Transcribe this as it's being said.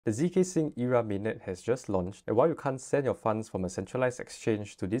The zkSync Era Mainnet has just launched, and while you can't send your funds from a centralized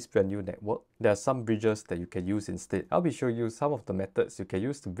exchange to this brand new network, there are some bridges that you can use instead. I'll be showing you some of the methods you can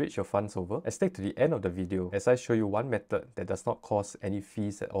use to bridge your funds over, and stay to the end of the video as I show you one method that does not cost any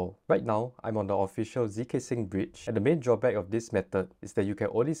fees at all. Right now, I'm on the official zkSync bridge, and the main drawback of this method is that you can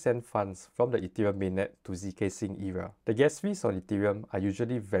only send funds from the Ethereum mainnet to zkSync Era. The gas fees on Ethereum are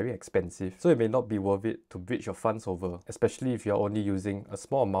usually very expensive, so it may not be worth it to bridge your funds over, especially if you're only using a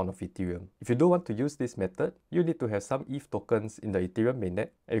small amount of Ethereum. If you do want to use this method, you need to have some ETH tokens in the Ethereum mainnet,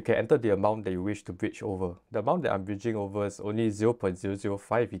 and you can enter the amount that you wish to bridge over. The amount that I'm bridging over is only 0.005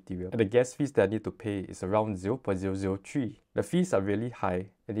 Ethereum, and the gas fees that I need to pay is around 0.003. The fees are really high,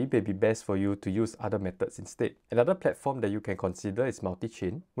 and it may be best for you to use other methods instead. Another platform that you can consider is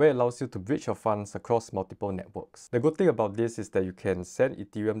multi-chain, where it allows you to bridge your funds across multiple networks. The good thing about this is that you can send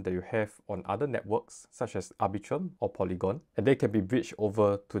Ethereum that you have on other networks, such as Arbitrum or Polygon, and they can be bridged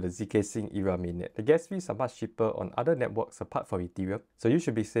over to the zkSync Era mainnet. The gas fees are much cheaper on other networks apart from Ethereum, so you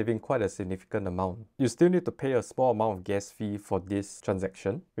should be saving quite a significant amount. You still need to pay a small amount of gas fee for this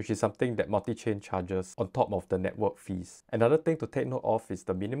transaction, which is something that multi-chain charges on top of the network fees. Another thing to take note of is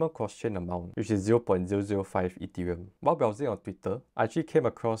the minimum cross-chain amount, which is 0.005 Ethereum. While browsing on Twitter, I actually came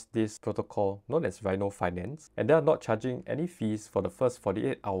across this protocol known as Rhino Finance, and they are not charging any fees for the first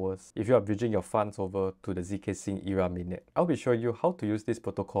 48 hours if you are bridging your funds over to the zkSync Era mainnet. I'll be showing you how to use this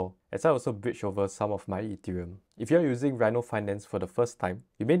protocol, as I also bridge over some of my Ethereum. If you're using Rhino Finance for the first time,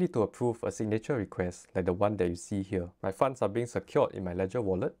 you may need to approve a signature request like the one that you see here. My funds are being secured in my Ledger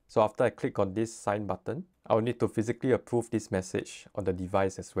wallet, so after I click on this sign button, I will need to physically approve this message on the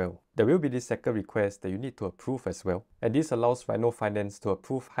device as well. There will be this second request that you need to approve as well, and this allows Rhino Finance to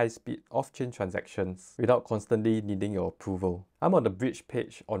approve high-speed off-chain transactions without constantly needing your approval. I'm on the bridge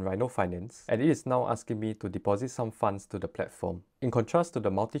page on Rhino Finance, and it is now asking me to deposit some funds to the platform. In contrast to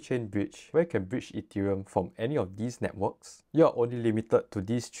the multi-chain bridge, where you can bridge Ethereum from any of these networks, you are only limited to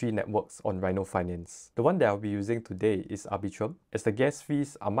these three networks on Rhino Finance. The one that I'll be using today is Arbitrum, as the gas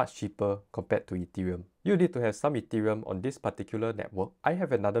fees are much cheaper compared to Ethereum. You need to have some Ethereum on this particular network. I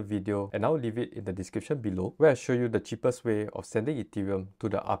have another video, and I'll leave it in the description below, where I show you the cheapest way of sending Ethereum to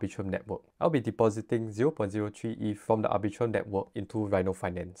the Arbitrum network. I'll be depositing 0.03 ETH from the Arbitrum network into Rhino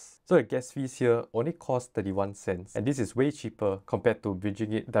Finance. So the gas fees here only cost 31 cents, and this is way cheaper compared to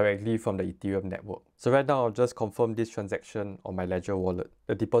bridging it directly from the Ethereum network. So right now, I'll just confirm this transaction on my Ledger wallet.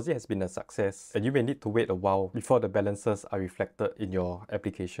 The deposit has been a success, and you may need to wait a while before the balances are reflected in your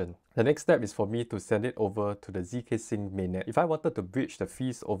application. The next step is for me to send it over to the zkSync mainnet. If I wanted to bridge the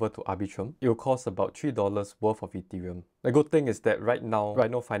fees over to Arbitrum, it will cost about $3 worth of Ethereum. The good thing is that right now,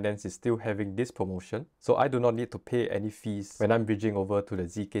 Rhino Finance is still having this promotion, so I do not need to pay any fees when I'm bridging over to the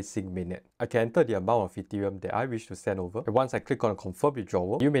zkSync mainnet. I can enter the amount of Ethereum that I wish to send over, and once I click on confirm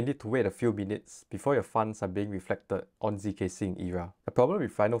withdrawal, you may need to wait a few minutes before your funds are being reflected on zkSync Era. The problem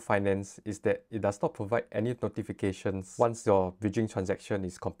with Rhino Finance is that it does not provide any notifications once your bridging transaction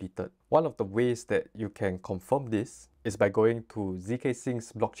is completed. One of the ways that you can confirm this is by going to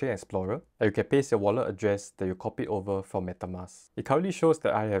zkSync's Blockchain Explorer, and you can paste your wallet address that you copied over from MetaMask. It currently shows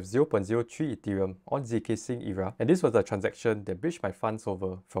that I have 0.03 Ethereum on zkSync Era, and this was a transaction that bridged my funds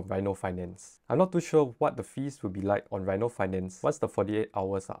over from Rhino Finance. I'm not too sure what the fees will be like on Rhino Finance once the 48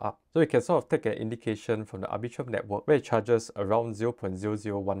 hours are up, so you can sort of take an indication from the Arbitrum network, where it charges around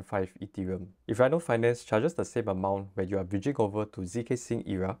 0.0015 Ethereum. If Rhino Finance charges the same amount when you are bridging over to zkSync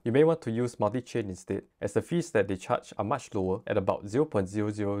Era, you may want to use multi-chain instead, as the fees that they charge are much lower at about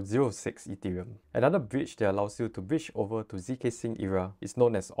 0.0006 Ethereum. Another bridge that allows you to bridge over to zkSync Era is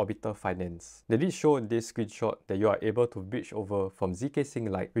known as Arbitrum Finance. They did show in this screenshot that you are able to bridge over from zkSync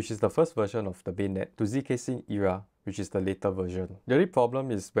Lite, which is the first version of the mainnet, to zkSync Era, which is the later version. The only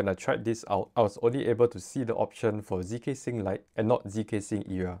problem is when I tried this out, I was only able to see the option for zkSync Lite and not zkSync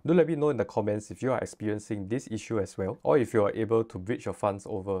Era. Do let me know in the comments if you are experiencing this issue as well, or if you are able to bridge your funds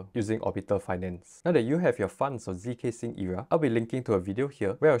over using Arbitrum Finance. Now that you have your funds on zkSync Era, I'll be linking to a video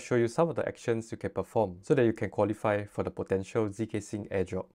here where I'll show you some of the actions you can perform so that you can qualify for the potential zkSync airdrop.